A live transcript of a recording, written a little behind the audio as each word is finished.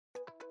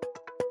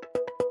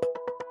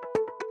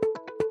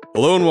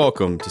Hello and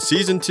welcome to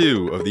Season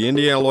 2 of the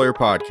Indiana Lawyer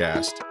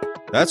Podcast.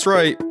 That's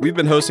right, we've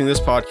been hosting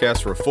this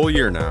podcast for a full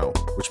year now,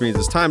 which means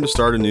it's time to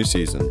start a new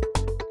season.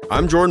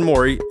 I'm Jordan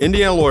Morey,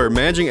 Indiana Lawyer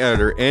Managing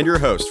Editor and your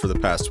host for the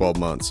past 12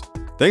 months.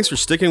 Thanks for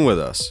sticking with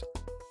us.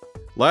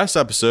 Last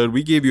episode,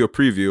 we gave you a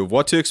preview of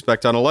what to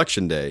expect on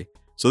Election Day,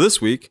 so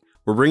this week,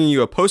 we're bringing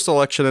you a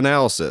post-election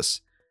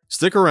analysis.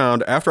 Stick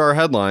around after our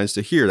headlines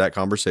to hear that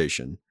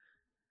conversation.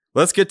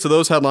 Let's get to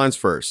those headlines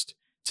first.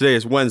 Today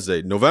is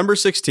Wednesday, November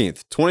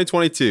 16th,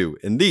 2022,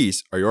 and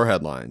these are your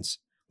headlines.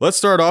 Let's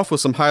start off with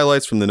some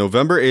highlights from the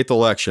November 8th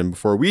election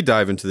before we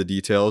dive into the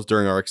details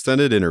during our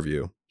extended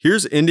interview.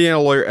 Here's Indiana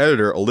Lawyer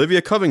Editor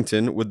Olivia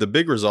Covington with the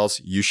big results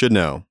you should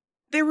know.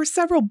 There were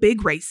several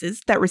big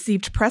races that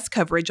received press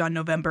coverage on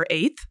November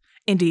 8th.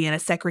 Indiana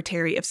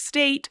Secretary of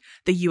State,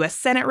 the U.S.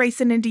 Senate race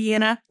in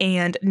Indiana,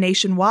 and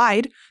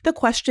nationwide, the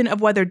question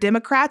of whether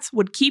Democrats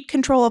would keep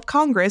control of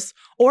Congress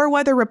or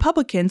whether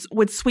Republicans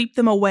would sweep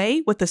them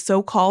away with the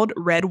so-called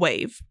red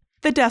wave.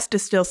 The dust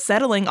is still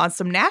settling on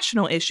some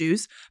national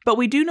issues, but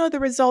we do know the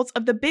results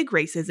of the big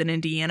races in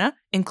Indiana,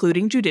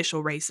 including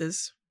judicial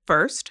races.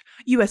 First,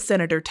 U.S.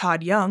 Senator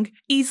Todd Young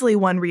easily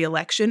won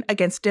re-election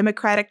against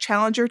Democratic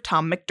challenger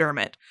Tom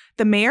McDermott,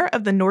 the mayor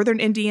of the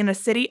northern Indiana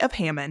city of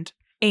Hammond.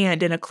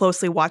 And in a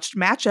closely watched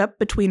matchup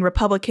between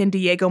Republican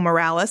Diego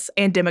Morales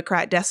and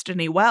Democrat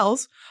Destiny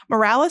Wells,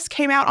 Morales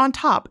came out on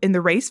top in the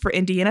race for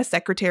Indiana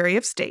Secretary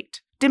of State.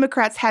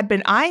 Democrats had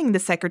been eyeing the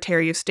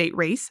Secretary of State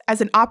race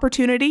as an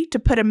opportunity to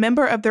put a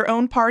member of their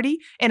own party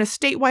in a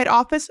statewide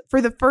office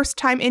for the first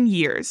time in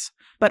years.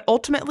 But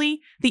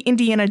ultimately, the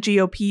Indiana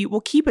GOP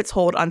will keep its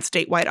hold on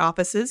statewide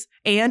offices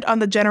and on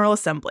the General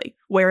Assembly,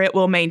 where it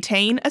will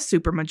maintain a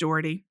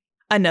supermajority.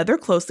 Another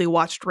closely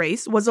watched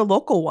race was a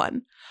local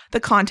one, the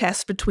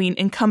contest between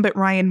incumbent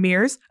Ryan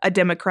Mears, a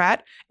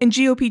Democrat, and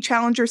GOP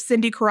challenger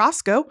Cindy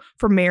Carrasco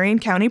for Marion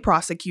County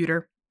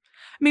prosecutor.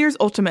 Mears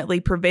ultimately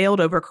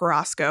prevailed over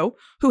Carrasco,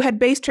 who had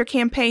based her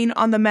campaign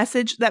on the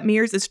message that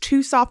Mears is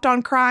too soft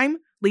on crime,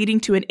 leading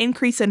to an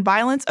increase in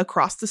violence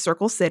across the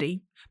Circle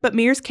City. But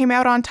Mears came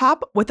out on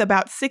top with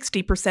about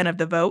 60% of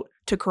the vote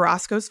to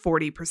Carrasco's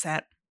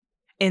 40%.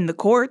 In the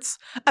courts,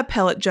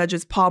 appellate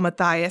judges Paul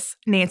Mathias,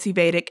 Nancy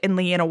Vadic, and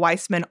Leanna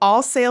Weissman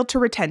all sailed to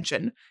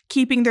retention,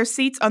 keeping their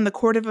seats on the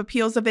Court of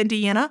Appeals of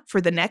Indiana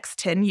for the next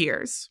 10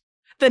 years.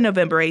 The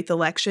November 8th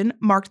election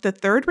marked the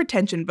third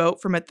retention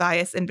vote for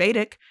Mathias and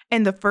Vadic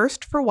and the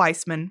first for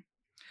Weissman.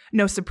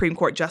 No Supreme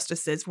Court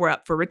justices were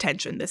up for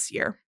retention this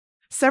year.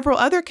 Several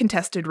other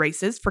contested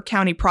races for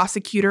county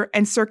prosecutor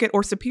and circuit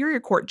or superior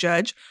court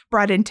judge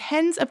brought in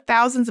tens of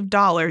thousands of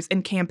dollars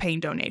in campaign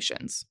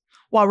donations.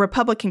 While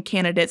Republican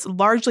candidates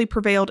largely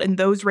prevailed in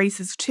those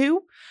races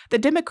too, the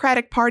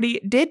Democratic Party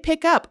did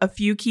pick up a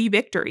few key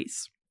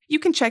victories. You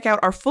can check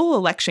out our full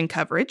election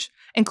coverage,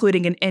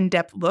 including an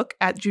in-depth look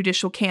at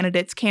judicial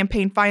candidates'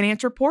 campaign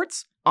finance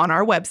reports, on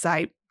our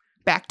website.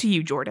 Back to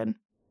you, Jordan.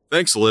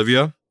 Thanks,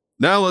 Olivia.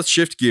 Now let's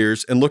shift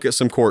gears and look at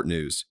some court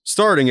news,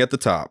 starting at the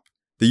top,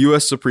 the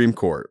U.S. Supreme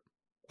Court.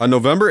 On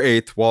November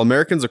 8th, while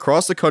Americans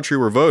across the country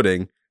were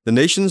voting, the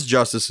nation's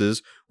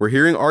justices were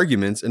hearing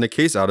arguments in a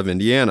case out of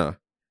Indiana.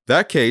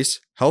 That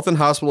case, Health and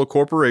Hospital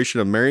Corporation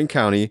of Marion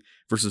County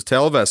versus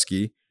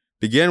Televesky,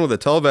 began with a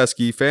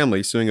Televesky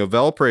family suing a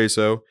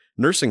Valparaiso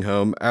nursing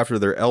home after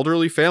their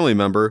elderly family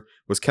member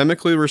was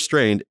chemically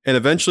restrained and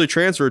eventually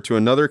transferred to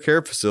another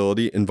care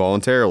facility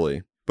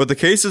involuntarily. But the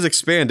case has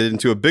expanded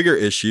into a bigger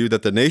issue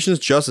that the nation's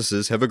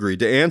justices have agreed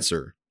to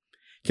answer.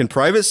 Can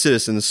private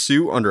citizens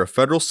sue under a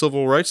federal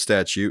civil rights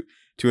statute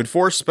to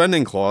enforce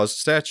spending clause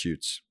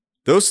statutes?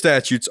 Those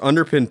statutes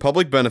underpin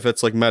public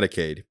benefits like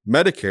Medicaid,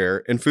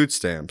 Medicare, and food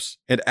stamps,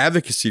 and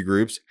advocacy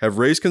groups have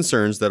raised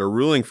concerns that a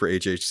ruling for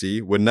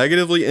HHC would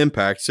negatively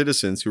impact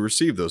citizens who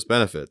receive those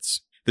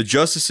benefits. The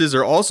justices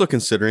are also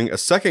considering a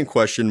second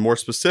question more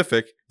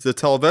specific to the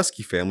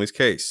Televesky family's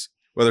case,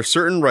 whether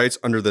certain rights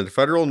under the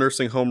Federal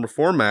Nursing Home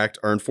Reform Act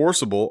are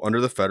enforceable under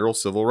the federal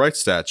civil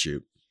rights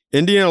statute.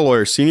 Indiana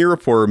Lawyer senior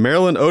reporter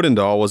Marilyn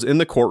Odendahl was in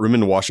the courtroom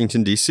in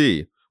Washington,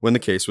 D.C. when the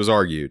case was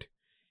argued.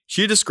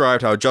 She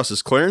described how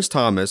Justice Clarence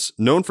Thomas,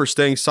 known for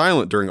staying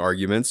silent during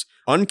arguments,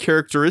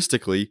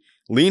 uncharacteristically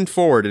leaned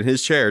forward in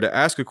his chair to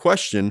ask a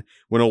question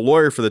when a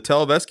lawyer for the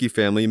Televesky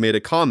family made a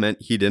comment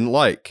he didn't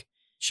like.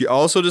 She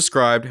also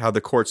described how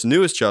the court's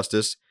newest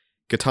justice,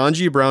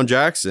 Ketanji Brown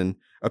Jackson,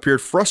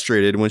 appeared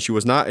frustrated when she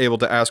was not able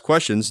to ask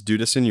questions due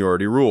to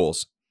seniority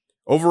rules.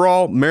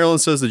 Overall, Marilyn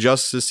says the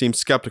justices seemed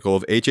skeptical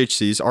of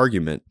HHC's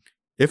argument.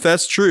 If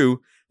that's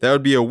true, that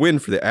would be a win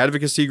for the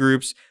advocacy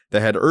groups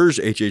that had urged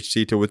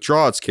HHC to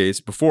withdraw its case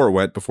before it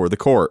went before the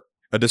court.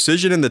 A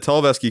decision in the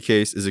Televesky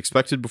case is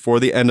expected before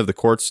the end of the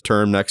court's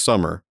term next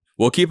summer.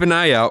 We'll keep an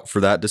eye out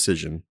for that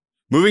decision.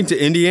 Moving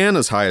to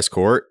Indiana's highest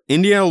court,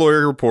 Indiana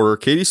Lawyer reporter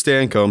Katie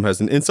Stancomb has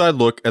an inside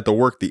look at the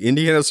work the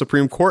Indiana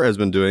Supreme Court has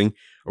been doing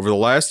over the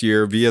last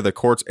year via the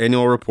court's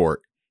annual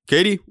report.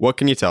 Katie, what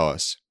can you tell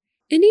us?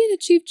 Indiana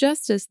Chief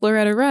Justice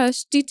Loretta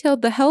Rush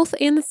detailed the health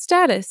and the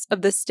status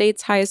of the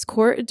state's highest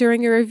court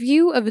during a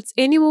review of its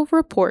annual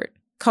report.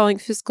 calling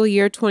fiscal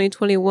year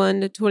 2021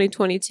 to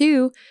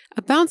 2022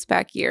 a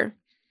bounce-back year.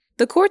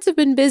 The courts have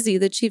been busy,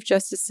 the Chief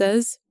Justice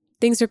says.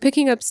 Things are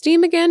picking up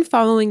steam again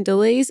following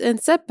delays and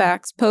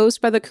setbacks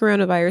posed by the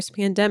coronavirus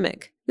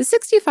pandemic. The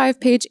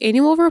 65-page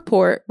annual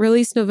report,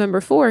 released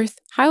November 4th,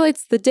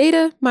 highlights the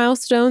data,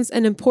 milestones,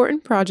 and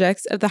important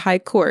projects of the High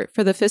Court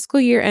for the fiscal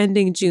year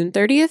ending June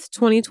 30th,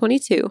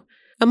 2022.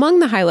 Among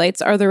the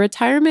highlights are the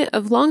retirement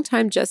of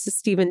longtime Justice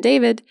Stephen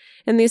David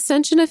and the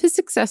ascension of his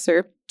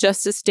successor,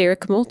 Justice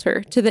Derek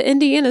Moulter, to the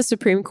Indiana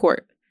Supreme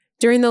Court.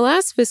 During the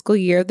last fiscal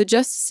year, the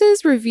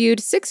justices reviewed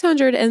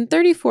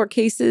 634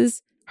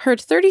 cases, heard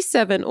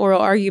 37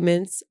 oral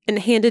arguments, and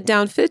handed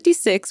down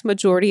 56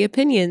 majority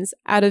opinions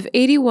out of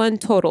 81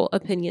 total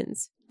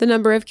opinions. The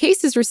number of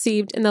cases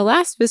received in the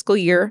last fiscal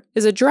year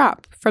is a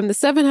drop from the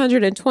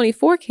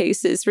 724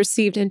 cases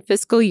received in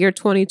fiscal year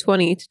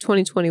 2020 to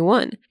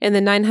 2021 and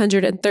the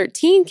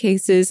 913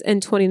 cases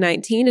in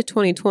 2019 to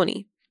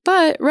 2020.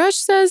 But Rush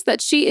says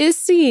that she is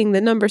seeing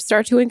the number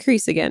start to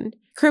increase again.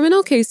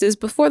 Criminal cases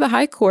before the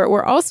High Court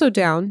were also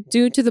down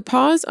due to the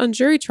pause on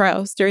jury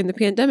trials during the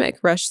pandemic,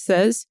 Rush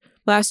says.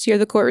 Last year,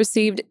 the court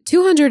received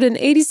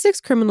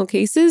 286 criminal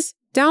cases,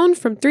 down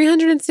from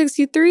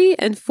 363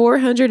 and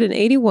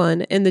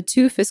 481 in the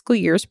 2 fiscal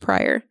years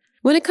prior.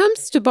 When it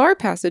comes to bar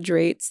passage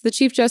rates, the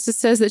Chief Justice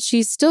says that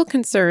she's still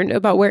concerned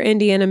about where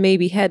Indiana may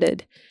be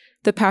headed.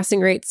 The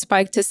passing rate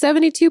spiked to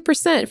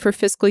 72% for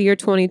fiscal year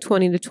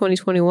 2020 to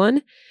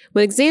 2021,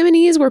 when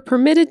examinees were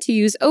permitted to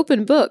use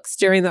open books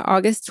during the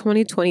August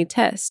 2020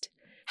 test.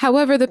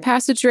 However, the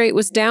passage rate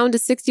was down to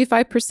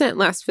 65%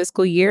 last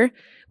fiscal year,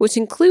 which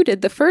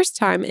included the first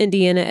time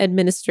Indiana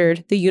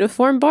administered the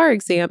uniform bar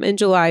exam in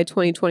July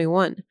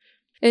 2021.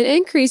 An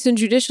increase in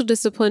judicial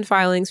discipline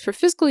filings for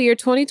fiscal year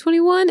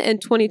 2021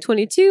 and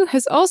 2022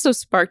 has also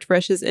sparked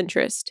Rush's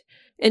interest.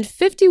 In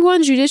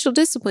 51 judicial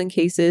discipline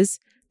cases,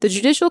 the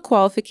Judicial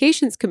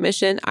Qualifications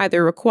Commission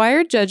either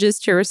required judges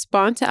to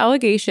respond to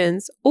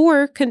allegations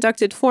or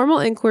conducted formal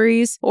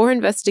inquiries or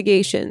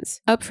investigations,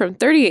 up from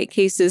 38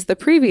 cases the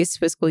previous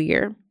fiscal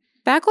year.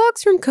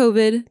 Backlogs from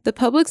COVID, the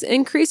public's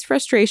increased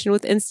frustration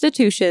with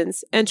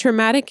institutions, and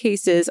traumatic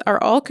cases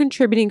are all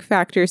contributing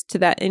factors to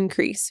that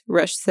increase,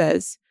 Rush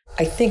says.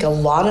 I think a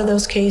lot of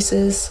those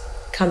cases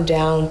come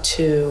down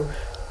to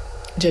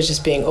judges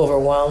being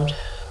overwhelmed.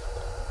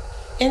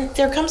 And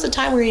there comes a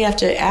time where you have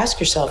to ask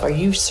yourself, are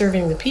you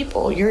serving the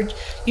people? You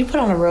put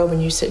on a robe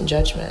and you sit in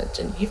judgment,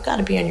 and you've got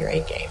to be on your A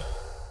game.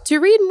 To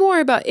read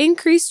more about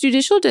increased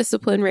judicial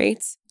discipline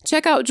rates,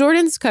 check out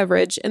Jordan's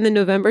coverage in the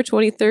November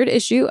 23rd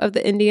issue of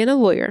the Indiana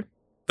Lawyer.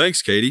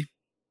 Thanks, Katie.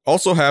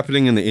 Also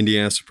happening in the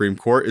Indiana Supreme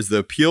Court is the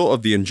appeal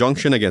of the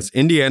injunction against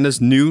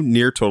Indiana's new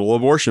near-total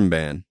abortion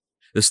ban.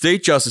 The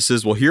state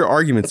justices will hear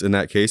arguments in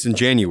that case in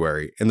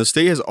January, and the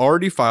state has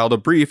already filed a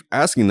brief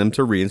asking them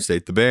to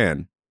reinstate the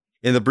ban.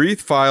 In the brief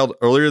filed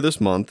earlier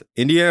this month,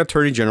 Indiana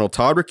Attorney General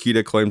Todd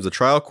Rokita claims the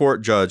trial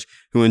court judge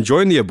who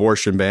enjoined the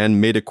abortion ban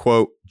made a,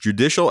 quote,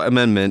 judicial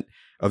amendment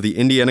of the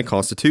Indiana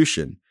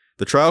Constitution.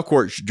 The trial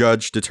court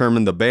judge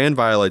determined the ban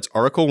violates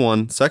Article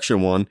 1,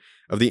 Section 1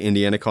 of the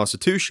Indiana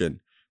Constitution.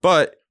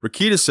 But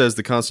Rokita says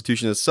the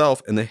Constitution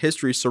itself and the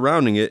history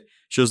surrounding it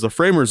shows the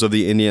framers of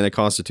the Indiana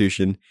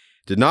Constitution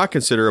did not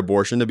consider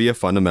abortion to be a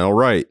fundamental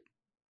right.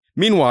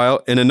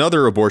 Meanwhile, in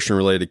another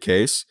abortion-related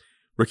case,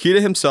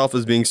 Rokita himself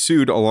is being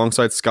sued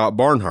alongside Scott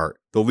Barnhart,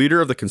 the leader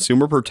of the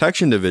Consumer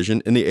Protection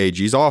Division in the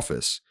AG's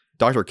office.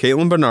 Dr.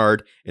 Caitlin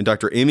Bernard and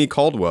Dr. Amy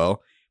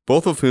Caldwell,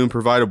 both of whom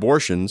provide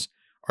abortions,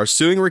 are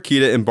suing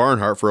Rokita and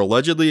Barnhart for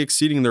allegedly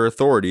exceeding their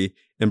authority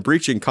and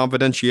breaching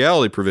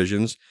confidentiality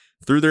provisions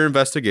through their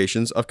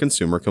investigations of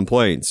consumer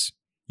complaints.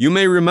 You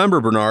may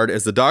remember Bernard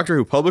as the doctor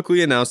who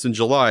publicly announced in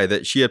July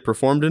that she had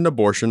performed an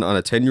abortion on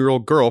a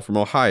 10-year-old girl from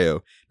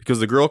Ohio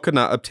because the girl could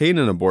not obtain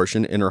an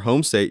abortion in her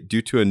home state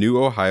due to a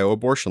new Ohio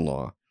abortion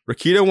law.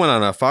 Rokita went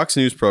on a Fox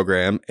News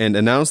program and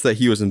announced that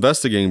he was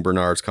investigating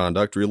Bernard's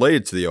conduct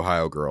related to the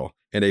Ohio girl,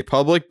 and a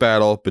public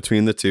battle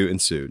between the two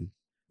ensued.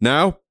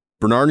 Now,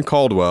 Bernard and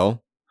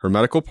Caldwell, her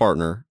medical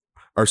partner,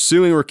 are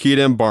suing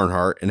Rokita and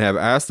Barnhart and have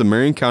asked the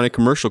Marion County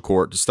Commercial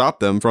Court to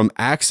stop them from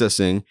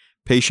accessing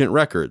patient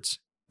records.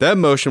 That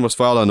motion was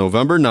filed on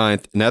November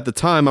 9th, and at the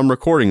time I'm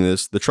recording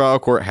this, the trial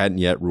court hadn't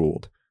yet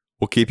ruled.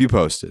 We'll keep you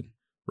posted.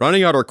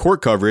 Rounding out our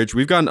court coverage,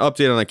 we've got an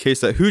update on a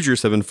case that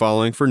Hoosiers have been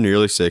following for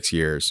nearly 6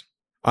 years.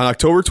 On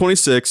October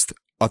 26th,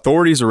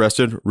 authorities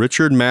arrested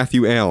Richard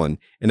Matthew Allen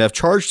and have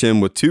charged him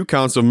with 2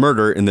 counts of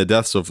murder in the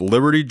deaths of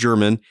Liberty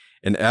German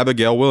and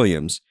Abigail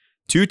Williams,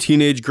 2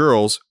 teenage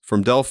girls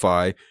from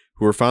Delphi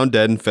who were found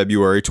dead in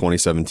February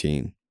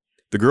 2017.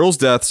 The girls'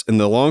 deaths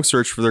and the long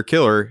search for their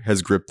killer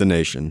has gripped the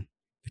nation.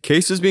 The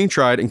case is being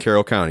tried in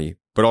Carroll County,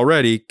 but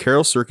already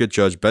Carroll Circuit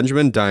Judge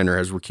Benjamin Diner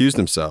has recused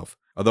himself,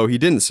 although he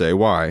didn't say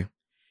why.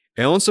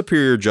 Allen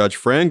Superior Judge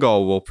Fran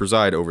Gall will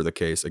preside over the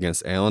case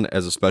against Allen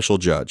as a special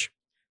judge.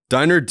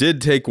 Diner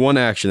did take one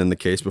action in the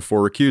case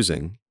before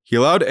recusing. He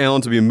allowed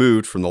Allen to be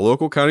moved from the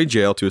local county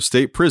jail to a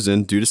state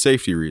prison due to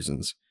safety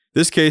reasons.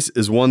 This case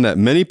is one that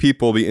many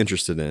people will be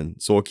interested in,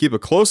 so we'll keep a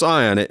close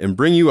eye on it and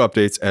bring you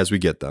updates as we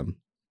get them.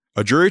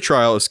 A jury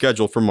trial is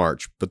scheduled for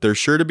March, but there's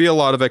sure to be a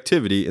lot of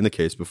activity in the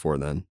case before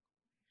then.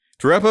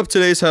 To wrap up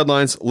today's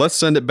headlines, let's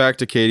send it back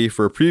to Katie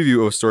for a preview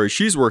of a story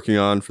she's working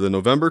on for the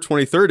November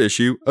 23rd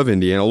issue of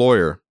Indiana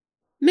Lawyer.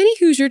 Many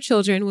Hoosier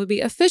children will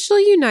be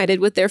officially united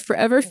with their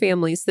forever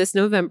families this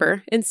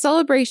November in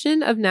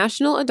celebration of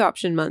National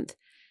Adoption Month.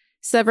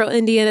 Several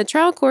Indiana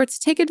trial courts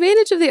take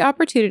advantage of the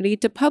opportunity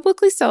to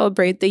publicly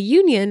celebrate the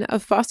union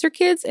of foster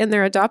kids and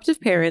their adoptive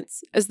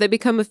parents as they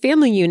become a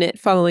family unit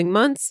following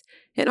months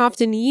and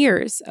often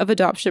years of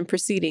adoption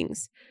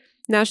proceedings.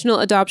 National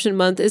Adoption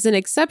Month is an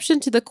exception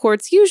to the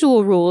court's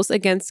usual rules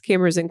against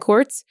cameras in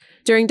courts.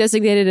 During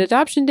designated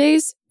adoption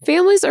days,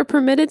 families are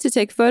permitted to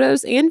take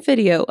photos and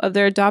video of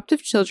their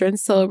adoptive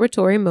children's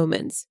celebratory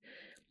moments.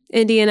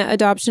 Indiana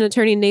adoption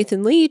attorney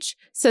Nathan Leach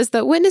says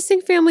that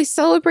witnessing families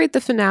celebrate the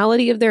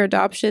finality of their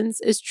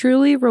adoptions is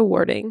truly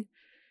rewarding.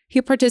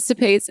 He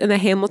participates in the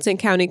Hamilton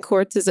County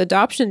Courts'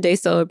 Adoption Day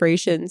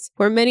celebrations,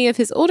 where many of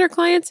his older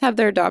clients have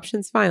their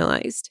adoptions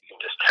finalized. You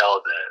can just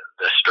tell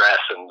the stress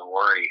and the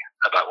worry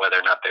about whether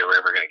or not they were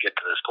ever going to get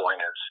to this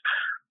point is,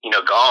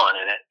 gone,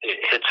 and it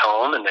hits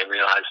home, and they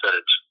realize that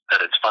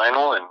it's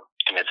final, and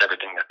it's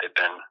everything that they've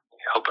been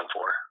hoping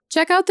for.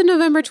 Check out the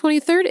November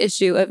 23rd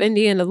issue of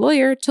Indiana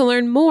Lawyer to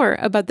learn more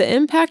about the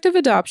impact of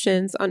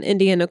adoptions on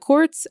Indiana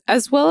courts,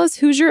 as well as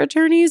Hoosier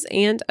attorneys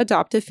and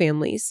adoptive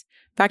families.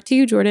 Back to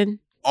you, Jordan.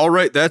 All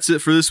right, that's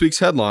it for this week's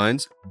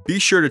headlines. Be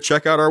sure to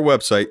check out our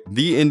website,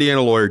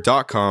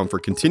 theindianalawyer.com, for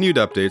continued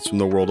updates from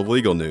the world of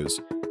legal news.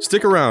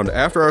 Stick around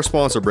after our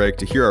sponsor break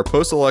to hear our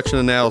post-election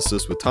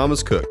analysis with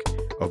Thomas Cook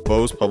of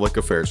Bose Public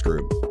Affairs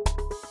Group.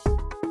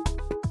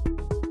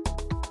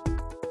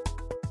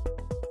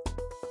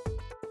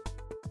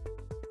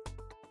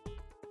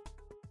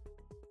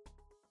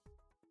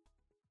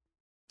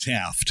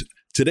 Taft,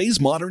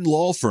 today's modern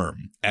law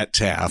firm. At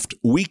Taft,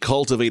 we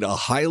cultivate a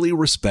highly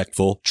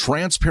respectful,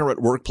 transparent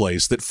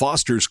workplace that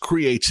fosters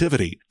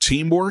creativity,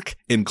 teamwork,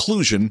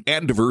 inclusion,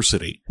 and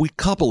diversity. We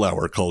couple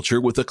our culture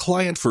with a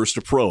client-first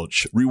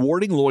approach,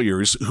 rewarding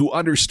lawyers who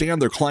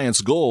understand their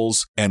clients'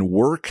 goals and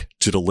work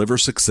to deliver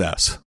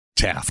success.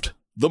 Taft,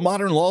 the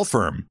modern law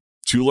firm.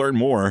 To learn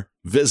more,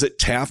 visit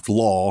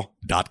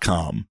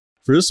taftlaw.com.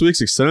 For this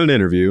week's extended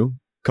interview,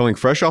 coming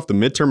fresh off the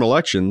midterm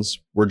elections,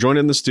 we're joined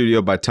in the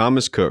studio by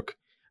Thomas Cook,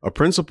 a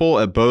principal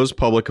at Bose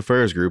Public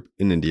Affairs Group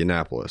in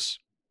Indianapolis.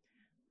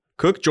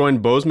 Cook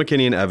joined Bose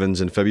McKinney & Evans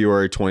in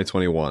February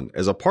 2021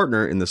 as a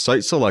partner in the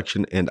Site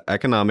Selection and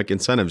Economic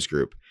Incentives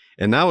Group,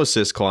 and now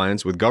assists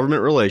clients with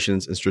government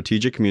relations and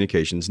strategic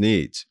communications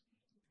needs.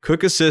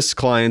 Cook assists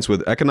clients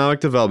with economic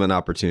development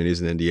opportunities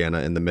in Indiana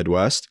and the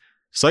Midwest,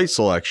 site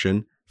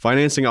selection,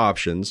 financing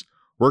options,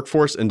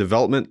 workforce and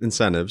development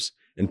incentives,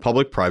 and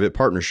public-private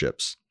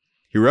partnerships.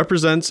 He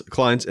represents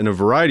clients in a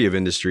variety of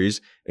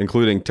industries,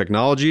 including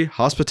technology,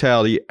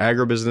 hospitality,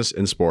 agribusiness,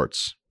 and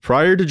sports.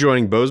 Prior to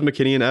joining Bose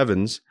McKinney &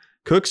 Evans,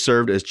 Cook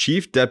served as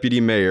Chief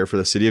Deputy Mayor for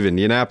the city of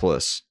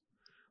Indianapolis.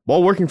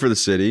 While working for the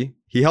city,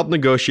 he helped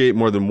negotiate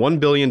more than $1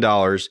 billion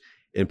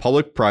in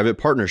public-private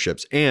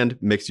partnerships and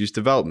mixed-use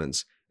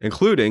developments,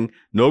 including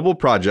notable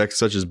projects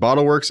such as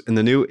Bottleworks and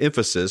the new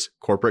Emphasis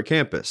corporate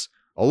campus,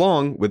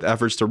 along with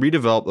efforts to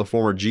redevelop the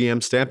former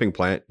GM stamping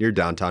plant near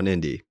downtown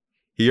Indy.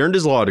 He earned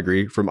his law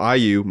degree from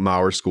IU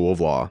Maurer School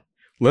of Law.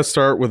 Let's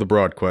start with a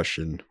broad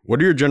question.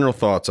 What are your general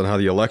thoughts on how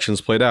the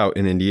elections played out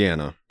in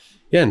Indiana?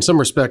 Yeah, in some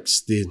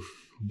respects, the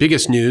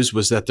biggest news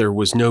was that there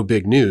was no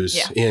big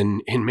news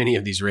in many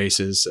of these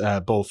races,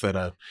 both at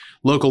a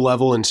local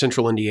level in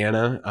central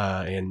Indiana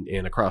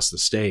and across the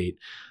state.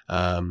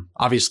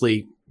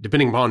 Obviously,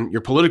 depending upon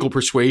your political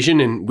persuasion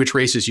and which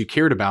races you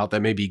cared about,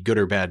 that may be good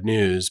or bad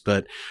news.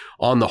 But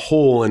on the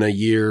whole, in a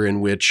year in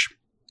which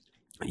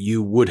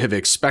you would have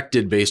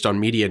expected, based on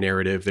media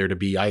narrative, there to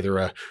be either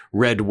a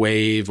red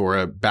wave or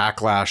a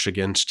backlash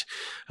against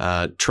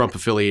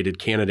Trump-affiliated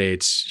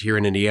candidates here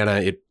in Indiana,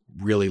 it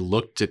really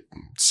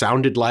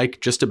sounded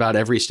like just about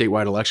every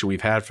statewide election we've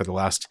had for the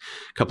last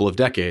couple of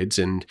decades.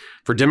 And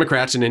for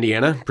Democrats in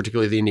Indiana,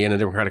 particularly the Indiana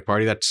Democratic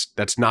Party,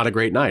 that's not a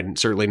great night, and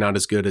certainly not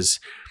as good as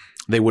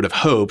they would have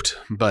hoped.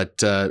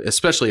 But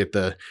especially at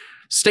the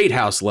state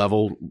house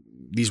level,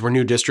 these were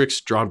new districts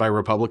drawn by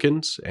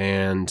Republicans,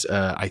 and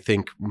I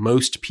think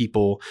most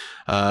people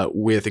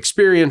with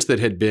experience that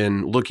had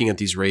been looking at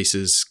these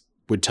races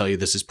would tell you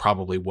this is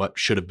probably what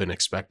should have been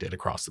expected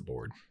across the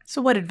board.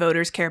 So what did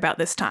voters care about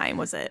this time?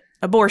 Was it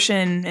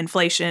abortion,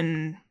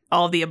 inflation,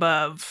 all of the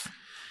above?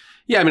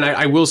 Yeah, I mean,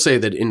 I will say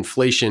that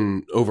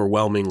inflation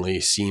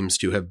overwhelmingly seems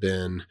to have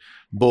been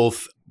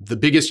both the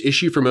biggest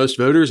issue for most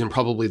voters and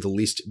probably the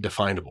least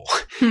definable.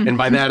 And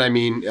by that, I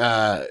mean,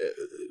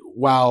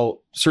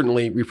 while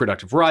certainly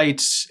reproductive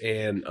rights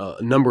and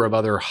a number of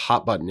other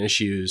hot button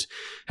issues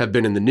have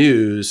been in the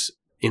news,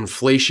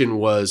 inflation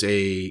was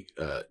a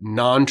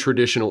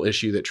non-traditional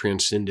issue that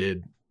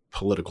transcended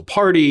political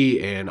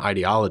party and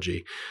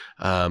ideology.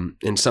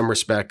 In some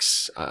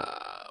respects,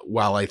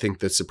 while I think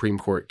the Supreme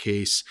Court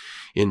case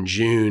in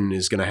June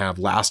is going to have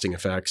lasting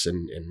effects,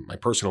 and my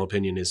personal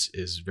opinion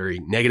is very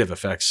negative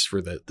effects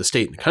for the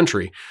state and the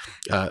country,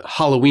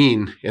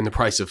 Halloween and the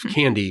price of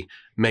candy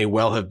may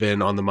well have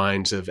been on the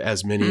minds of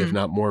as many, if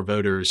not more,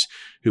 voters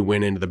who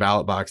went into the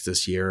ballot box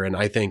this year. And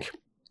I think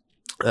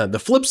the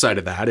flip side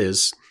of that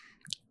is,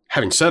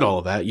 having said all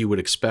of that, you would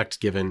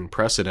expect, given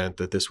precedent,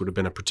 that this would have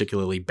been a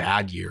particularly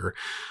bad year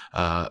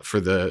for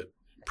the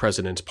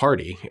president's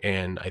party.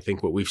 And I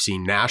think what we've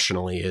seen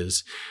nationally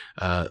is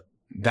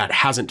that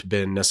hasn't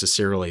been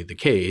necessarily the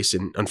case.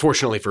 And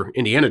unfortunately for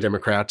Indiana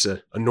Democrats,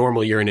 a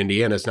normal year in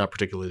Indiana is not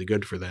particularly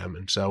good for them.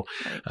 And so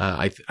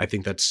I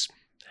think that's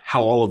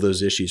how all of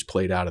those issues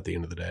played out at the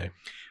end of the day.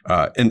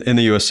 In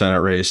the U.S. Senate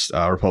race,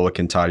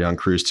 Republican Todd Young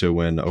cruised to a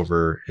win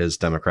over his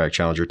Democratic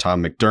challenger,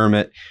 Tom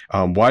McDermott.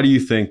 Why do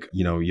you think,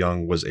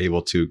 Young was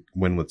able to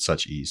win with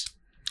such ease?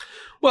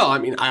 Well, I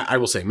mean, I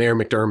will say Mayor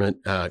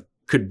McDermott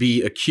could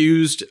be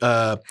accused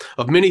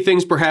of many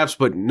things, perhaps,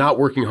 but not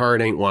working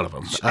hard ain't one of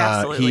them.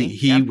 Absolutely.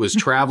 He was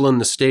traveling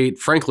the state,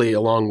 frankly,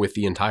 along with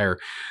the entire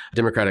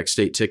Democratic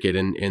state ticket,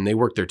 and they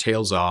worked their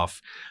tails off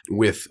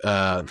with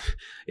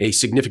a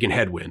significant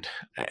headwind.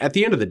 At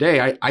the end of the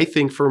day, I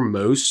think for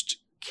most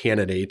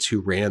candidates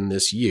who ran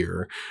this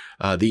year,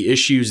 the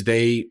issues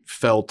they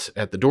felt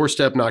at the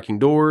doorstep knocking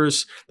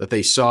doors, that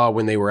they saw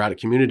when they were out at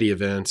community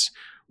events,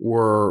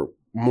 were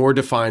more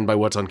defined by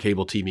what's on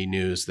cable TV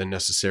news than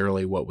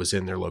necessarily what was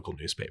in their local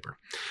newspaper.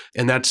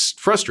 And that's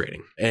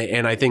frustrating.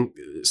 And I think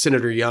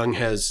Senator Young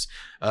has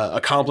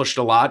accomplished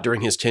a lot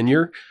during his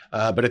tenure.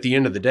 But at the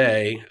end of the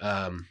day,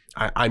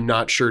 I'm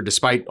not sure,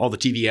 despite all the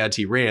TV ads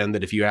he ran,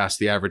 that if you ask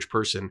the average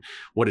person,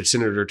 what did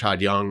Senator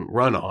Todd Young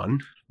run on,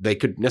 they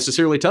could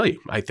necessarily tell you.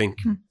 I think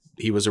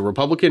he was a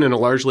Republican in a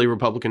largely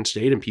Republican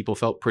state, and people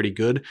felt pretty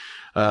good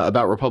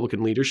about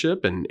Republican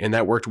leadership, and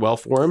that worked well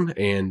for him.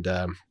 And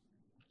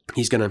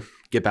he's going to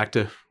get back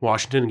to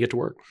Washington and get to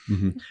work.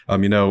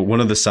 Mm-hmm. One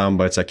of the sound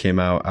bites that came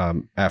out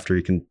after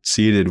he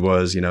conceded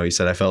was, he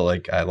said, I felt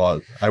like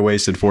I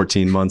wasted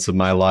 14 months of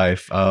my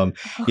life.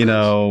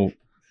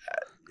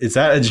 Is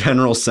that a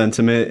general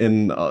sentiment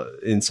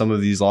in some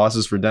of these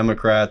losses for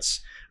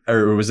Democrats?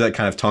 Or was that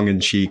kind of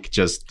tongue-in-cheek,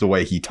 just the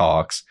way he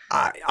talks?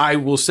 I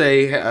will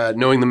say,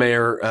 knowing the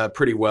mayor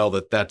pretty well,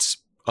 that's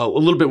a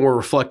little bit more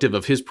reflective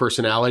of his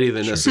personality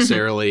than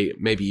necessarily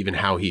maybe even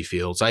how he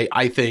feels.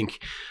 I think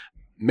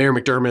Mayor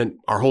McDermott,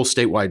 our whole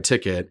statewide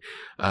ticket,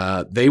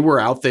 they were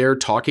out there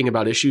talking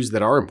about issues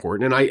that are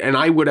important. And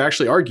I would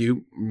actually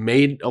argue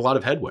made a lot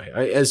of headway.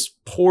 As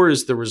poor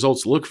as the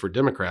results look for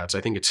Democrats,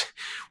 I think it's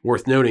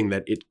worth noting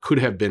that it could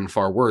have been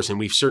far worse. And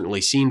we've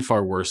certainly seen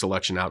far worse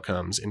election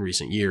outcomes in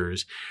recent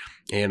years.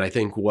 And I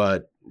think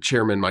what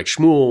Chairman Mike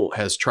Schmuhl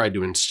has tried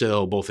to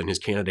instill both in his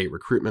candidate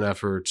recruitment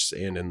efforts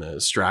and in the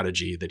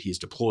strategy that he's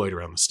deployed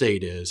around the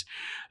state is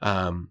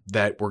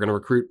that we're going to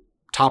recruit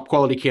top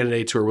quality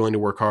candidates who are willing to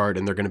work hard,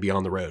 and they're going to be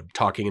on the road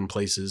talking in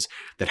places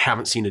that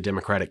haven't seen a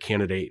Democratic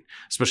candidate,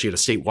 especially at a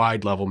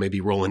statewide level, maybe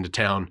roll into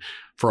town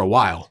for a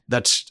while.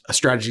 That's a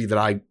strategy that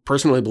I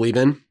personally believe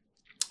in.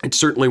 It's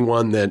certainly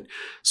one that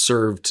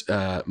served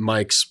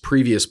Mike's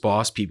previous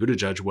boss, Pete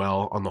Buttigieg,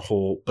 well on the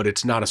whole, but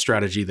it's not a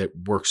strategy that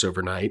works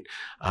overnight.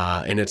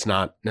 And it's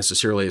not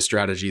necessarily a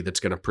strategy that's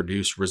going to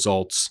produce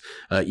results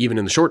even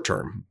in the short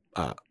term.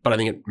 But I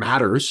think it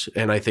matters.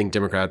 And I think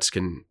Democrats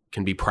can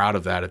be proud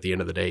of that at the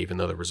end of the day, even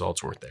though the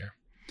results weren't there.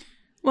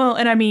 Well,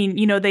 and I mean,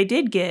 they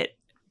did get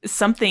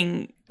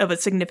something of a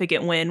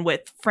significant win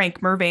with Frank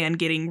Mervan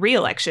getting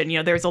re-election.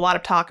 There's a lot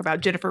of talk about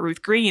Jennifer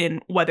Ruth Green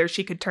and whether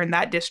she could turn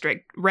that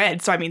district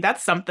red. So, I mean,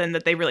 that's something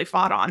that they really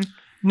fought on.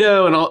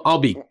 No, and I'll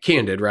be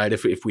candid, right?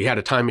 If we had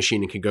a time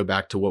machine and could go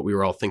back to what we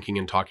were all thinking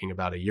and talking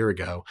about a year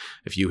ago,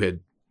 if you had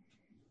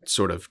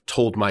sort of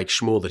told Mike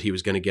Schmuhl that he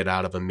was going to get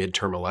out of a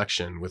midterm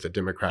election with a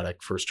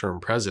Democratic first-term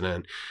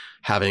president,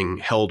 having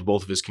held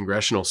both of his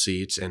congressional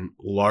seats and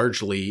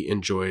largely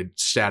enjoyed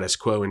status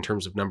quo in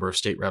terms of number of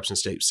state reps and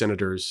state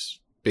senators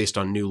based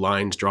on new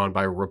lines drawn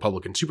by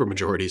Republican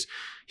supermajorities,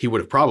 he would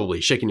have probably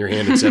shaken your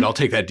hand and said, I'll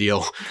take that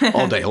deal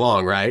all day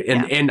long, right?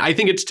 And I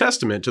think it's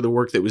testament to the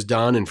work that was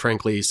done and,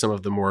 frankly, some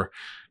of the more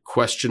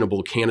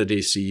questionable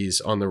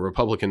candidacies on the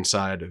Republican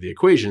side of the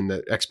equation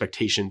that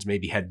expectations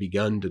maybe had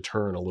begun to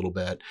turn a little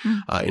bit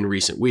in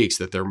recent weeks,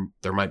 that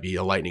there might be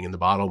a lightning in the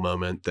bottle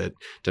moment that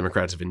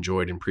Democrats have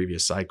enjoyed in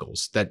previous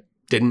cycles. That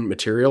didn't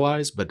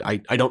materialize, but I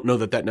don't know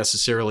that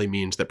necessarily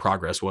means that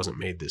progress wasn't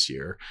made this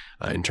year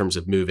in terms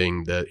of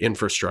moving the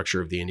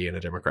infrastructure of the Indiana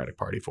Democratic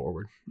Party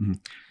forward. Mm-hmm.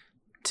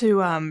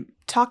 To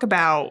talk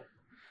about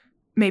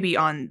maybe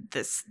on the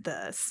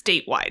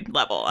statewide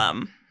level,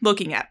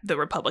 looking at the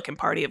Republican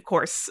Party, of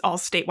course, all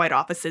statewide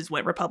offices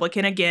went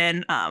Republican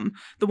again.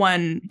 The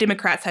one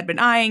Democrats had been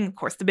eyeing, of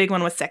course, the big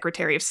one was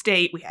Secretary of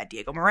State. We had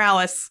Diego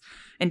Morales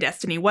and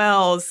Destiny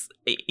Wells.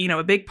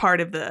 A big part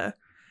of the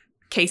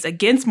case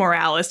against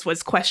Morales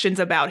was questions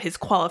about his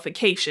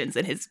qualifications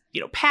and his,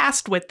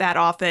 past with that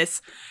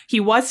office.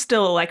 He was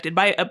still elected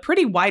by a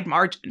pretty wide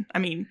margin. I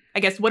mean, I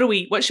guess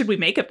what should we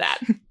make of that?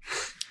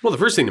 Well, the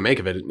first thing to make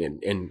of it,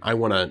 and I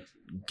want to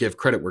give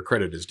credit where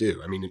credit is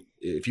due. I mean,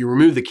 if you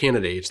remove the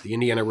candidates, the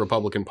Indiana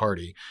Republican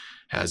Party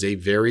has a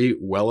very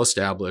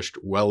well-established,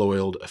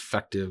 well-oiled,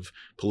 effective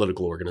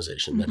political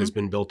organization that has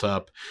been built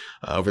up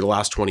over the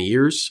last 20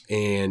 years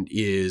and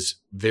is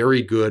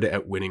very good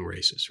at winning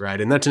races,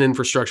 right? And that's an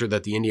infrastructure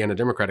that the Indiana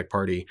Democratic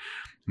Party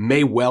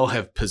may well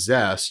have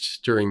possessed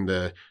during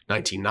the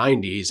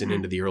 1990s and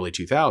into the early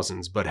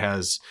 2000s, but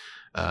has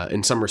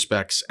in some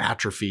respects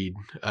atrophied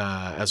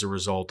as a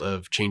result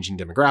of changing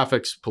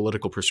demographics,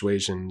 political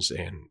persuasions,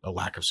 and a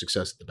lack of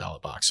success at the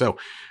ballot box. So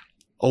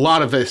a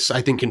lot of this,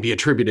 I think, can be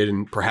attributed,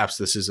 and perhaps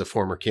this is a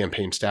former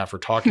campaign staffer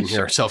talking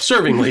here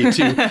self-servingly,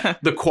 to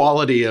the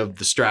quality of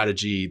the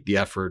strategy, the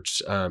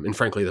efforts, and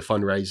frankly, the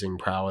fundraising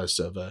prowess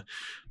of a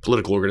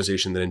political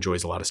organization that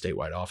enjoys a lot of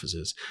statewide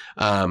offices.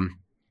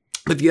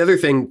 But the other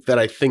thing that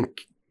I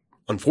think,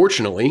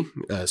 unfortunately,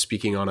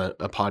 speaking on a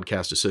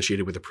podcast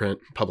associated with a print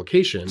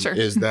publication,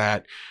 is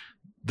that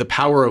the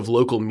power of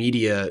local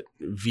media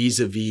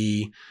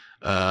vis-a-vis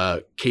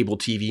cable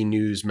TV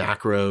news,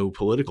 macro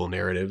political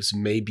narratives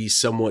may be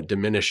somewhat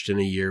diminished in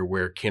a year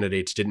where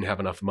candidates didn't have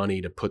enough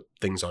money to put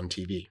things on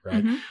TV,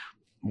 right?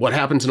 What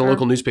happens in a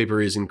local newspaper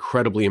is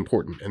incredibly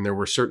important. And there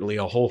were certainly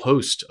a whole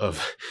host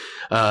of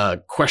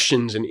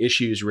questions and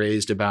issues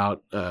raised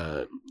about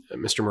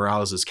Mr.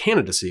 Morales'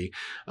 candidacy.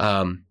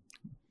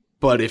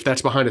 But if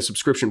that's behind a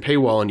subscription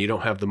paywall and you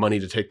don't have the money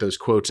to take those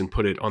quotes and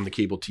put it on the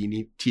cable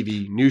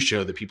TV news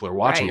show that people are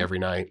watching every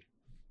night,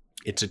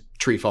 it's a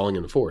tree falling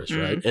in the forest,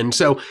 right? And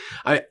so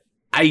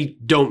I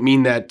don't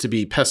mean that to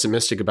be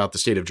pessimistic about the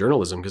state of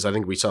journalism, because I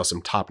think we saw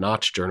some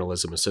top-notch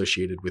journalism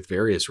associated with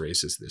various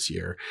races this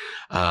year.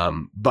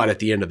 But at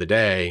the end of the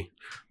day,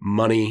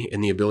 money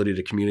and the ability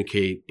to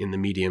communicate in the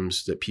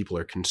mediums that people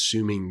are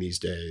consuming these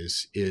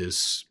days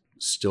is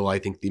still, I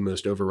think, the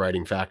most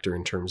overriding factor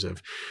in terms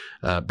of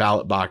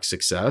ballot box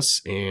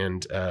success.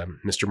 And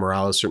Mr.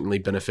 Morales certainly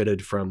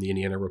benefited from the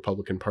Indiana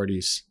Republican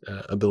Party's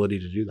ability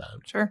to do that.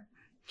 Sure.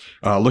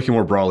 Looking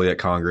more broadly at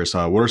Congress,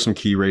 what are some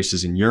key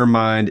races in your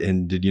mind?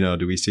 And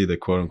do we see the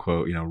quote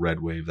unquote, red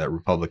wave that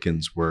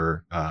Republicans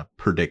were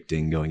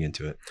predicting going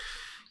into it?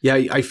 Yeah,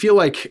 I feel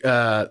like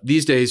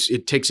these days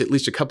it takes at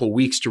least a couple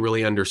weeks to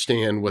really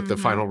understand what the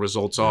final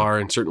results are.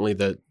 And certainly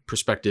the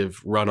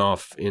prospective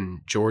runoff in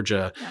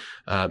Georgia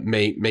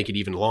may make it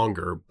even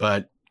longer.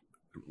 But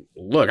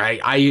look,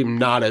 I am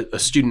not a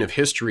student of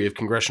history of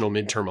congressional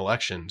midterm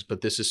elections,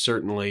 but this is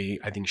certainly,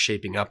 I think,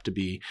 shaping up to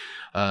be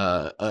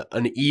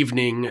an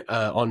evening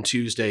on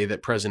Tuesday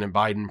that President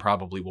Biden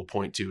probably will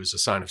point to as a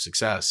sign of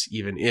success,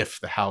 even if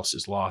the House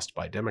is lost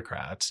by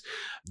Democrats.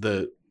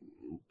 The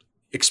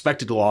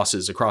expected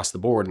losses across the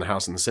board in the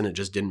House and the Senate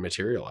just didn't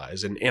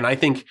materialize. And I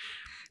think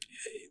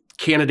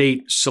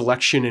candidate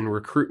selection and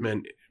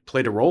recruitment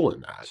played a role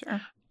in that.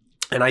 Sure.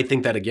 And I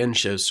think that, again,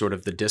 shows sort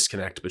of the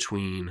disconnect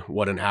between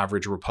what an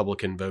average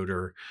Republican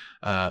voter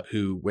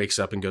who wakes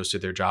up and goes to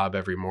their job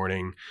every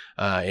morning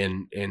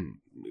and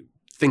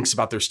thinks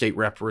about their state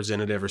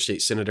representative or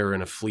state senator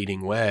in a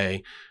fleeting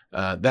way,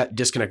 that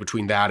disconnect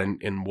between that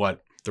and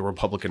what the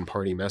Republican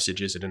Party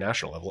message is at a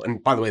national level.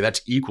 And by the way,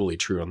 that's equally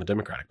true on the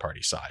Democratic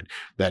Party side,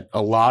 that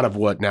a lot of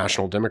what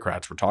national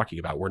Democrats were talking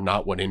about were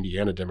not what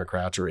Indiana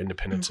Democrats or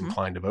independents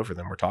inclined to vote for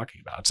them were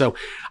talking about. So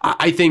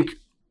I think,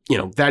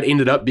 that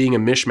ended up being a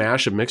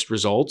mishmash of mixed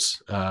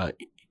results.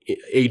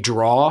 A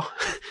draw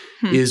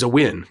is a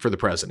win for the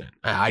president.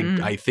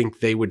 I think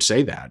they would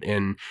say that.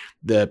 And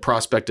the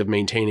prospect of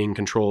maintaining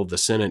control of the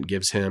Senate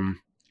gives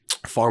him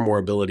far more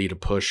ability to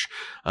push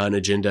an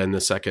agenda in the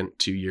second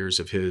 2 years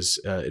of his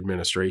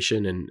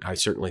administration. And I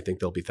certainly think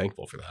they'll be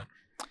thankful for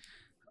that.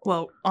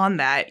 Well, on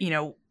that,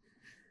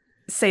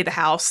 say the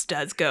House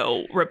does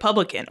go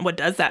Republican. What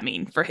does that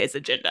mean for his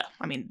agenda?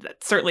 I mean,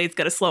 that certainly is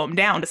going to slow him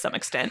down to some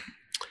extent.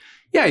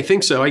 Yeah, I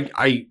think so.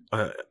 I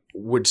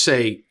would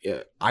say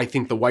I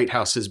think the White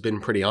House has been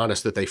pretty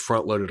honest that they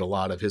front-loaded a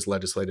lot of his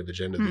legislative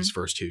agenda these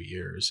first 2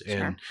 years.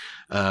 Sure.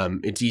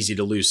 And it's easy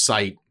to lose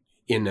sight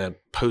in a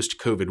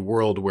post-COVID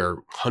world where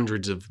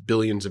hundreds of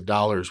billions of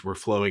dollars were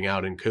flowing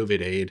out in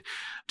COVID aid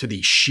to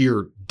the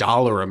sheer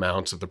dollar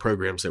amounts of the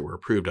programs that were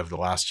approved over the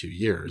last 2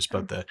 years.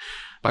 But the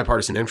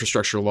bipartisan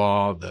infrastructure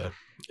law, the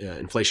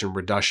Inflation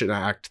Reduction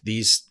Act,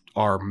 these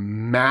are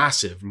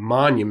massive,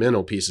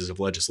 monumental pieces of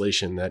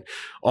legislation that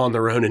on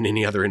their own in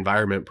any other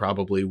environment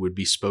probably would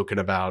be spoken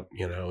about,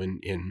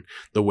 in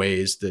the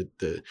ways that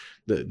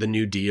the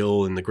New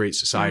Deal and the Great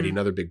Society and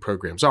other big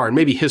programs are. And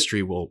maybe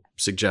history will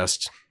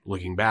suggest,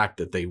 looking back,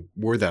 that they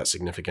were that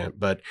significant.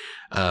 But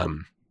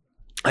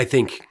I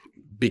think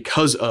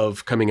because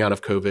of coming out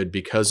of COVID,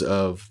 because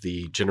of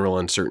the general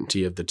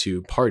uncertainty of the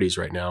two parties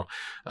right now,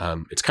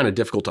 it's kind of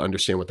difficult to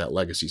understand what that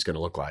legacy is going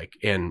to look like.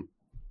 And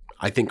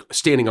I think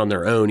standing on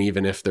their own,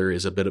 even if there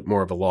is a bit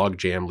more of a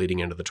logjam leading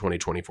into the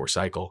 2024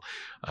 cycle,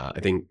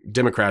 I think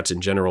Democrats in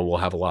general will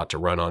have a lot to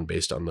run on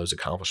based on those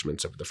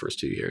accomplishments over the first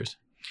 2 years.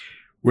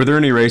 Were there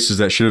any races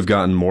that should have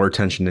gotten more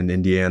attention in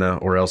Indiana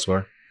or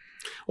elsewhere?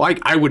 Well,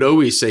 I would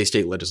always say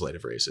state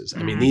legislative races.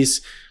 I mean,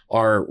 these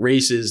are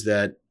races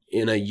that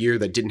in a year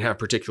that didn't have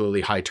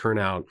particularly high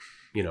turnout,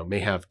 may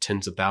have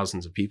tens of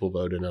thousands of people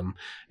vote in them.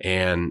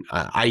 And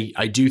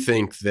I do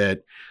think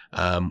that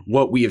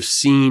what we have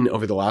seen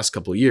over the last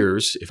couple of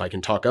years, if I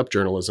can talk up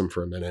journalism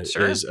for a minute,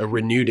 Sure. is a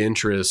renewed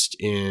interest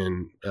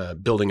in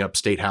building up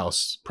state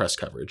house press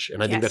coverage.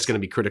 And I think that's going to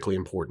be critically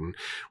important.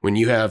 When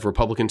you have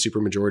Republican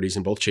supermajorities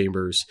in both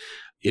chambers,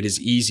 it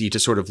is easy to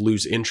sort of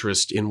lose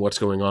interest in what's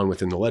going on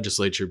within the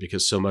legislature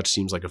because so much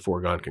seems like a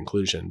foregone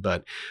conclusion.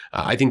 But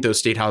I think those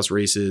state house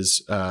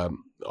races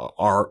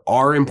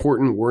are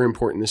important, were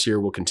important this year,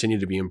 will continue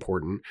to be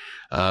important.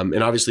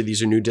 And obviously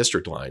these are new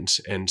district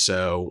lines. And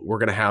so we're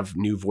going to have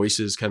new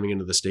voices coming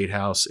into the state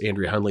house.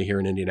 Andrea Hundley here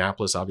in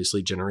Indianapolis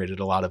obviously generated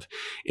a lot of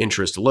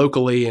interest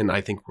locally. And I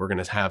think we're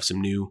going to have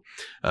some new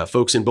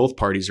folks in both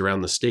parties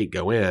around the state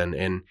go in.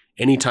 And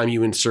anytime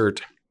you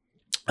insert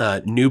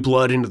new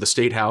blood into the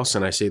state house,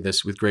 and I say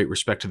this with great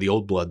respect to the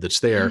old blood that's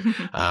there,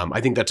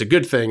 I think that's a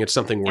good thing. It's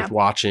something worth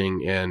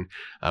watching. And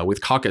with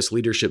caucus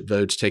leadership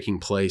votes taking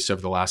place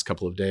over the last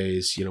couple of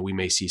days, we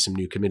may see some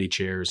new committee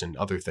chairs and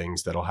other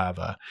things that'll have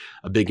a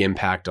big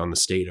impact on the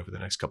state over the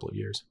next couple of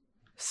years.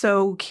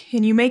 So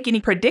can you make any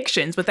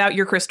predictions without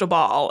your crystal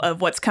ball of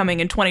what's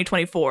coming in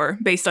 2024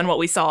 based on what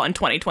we saw in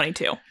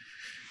 2022?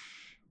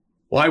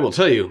 Well, I will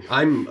tell you,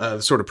 I'm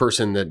the sort of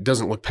person that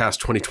doesn't look past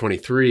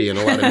 2023 and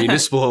a lot of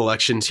municipal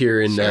elections here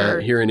in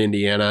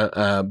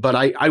Indiana. But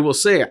I will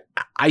say,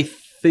 I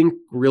think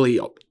really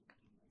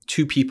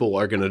two people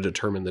are going to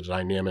determine the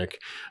dynamic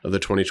of the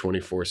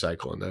 2024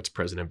 cycle, and that's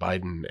President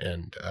Biden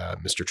and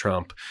Mr.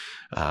 Trump.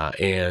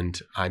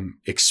 And I'm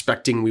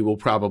expecting we will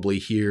probably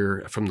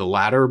hear from the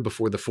latter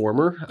before the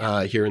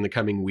former here in the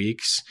coming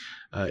weeks,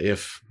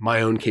 if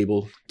my own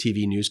cable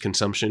TV news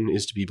consumption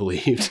is to be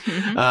believed.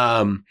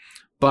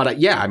 But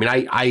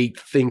I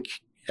think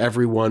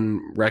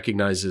everyone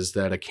recognizes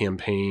that a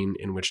campaign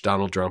in which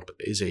Donald Trump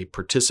is a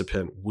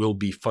participant will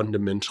be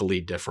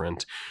fundamentally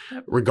different,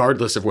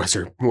 regardless of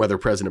whether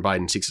President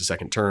Biden seeks a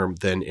second term,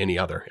 than any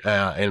other.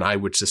 And I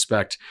would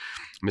suspect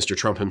Mr.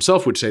 Trump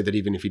himself would say that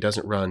even if he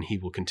doesn't run, he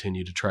will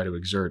continue to try to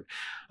exert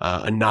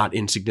a not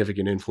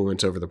insignificant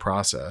influence over the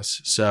process.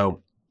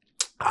 So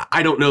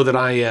I don't know that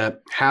I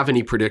have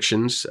any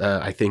predictions.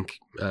 I think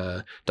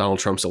Donald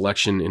Trump's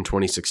election in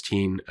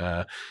 2016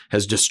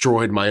 has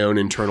destroyed my own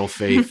internal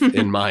faith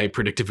in my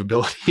predictive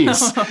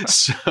abilities.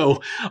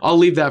 So I'll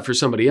leave that for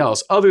somebody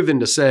else, other than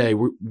to say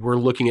we're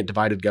looking at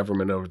divided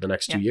government over the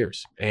next 2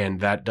 years. And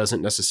that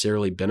doesn't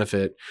necessarily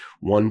benefit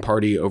one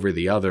party over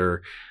the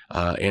other.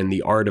 And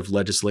the art of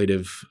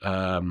legislative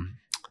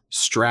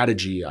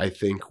strategy, I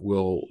think,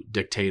 will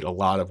dictate a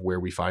lot of where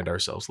we find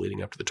ourselves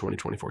leading up to the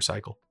 2024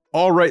 cycle.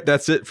 All right,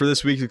 that's it for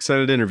this week's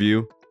extended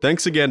interview.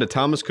 Thanks again to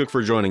Thomas Cook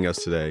for joining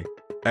us today.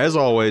 As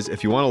always,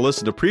 if you want to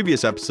listen to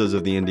previous episodes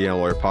of the Indiana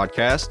Lawyer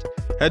Podcast,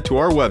 head to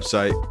our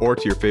website or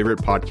to your favorite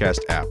podcast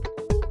app.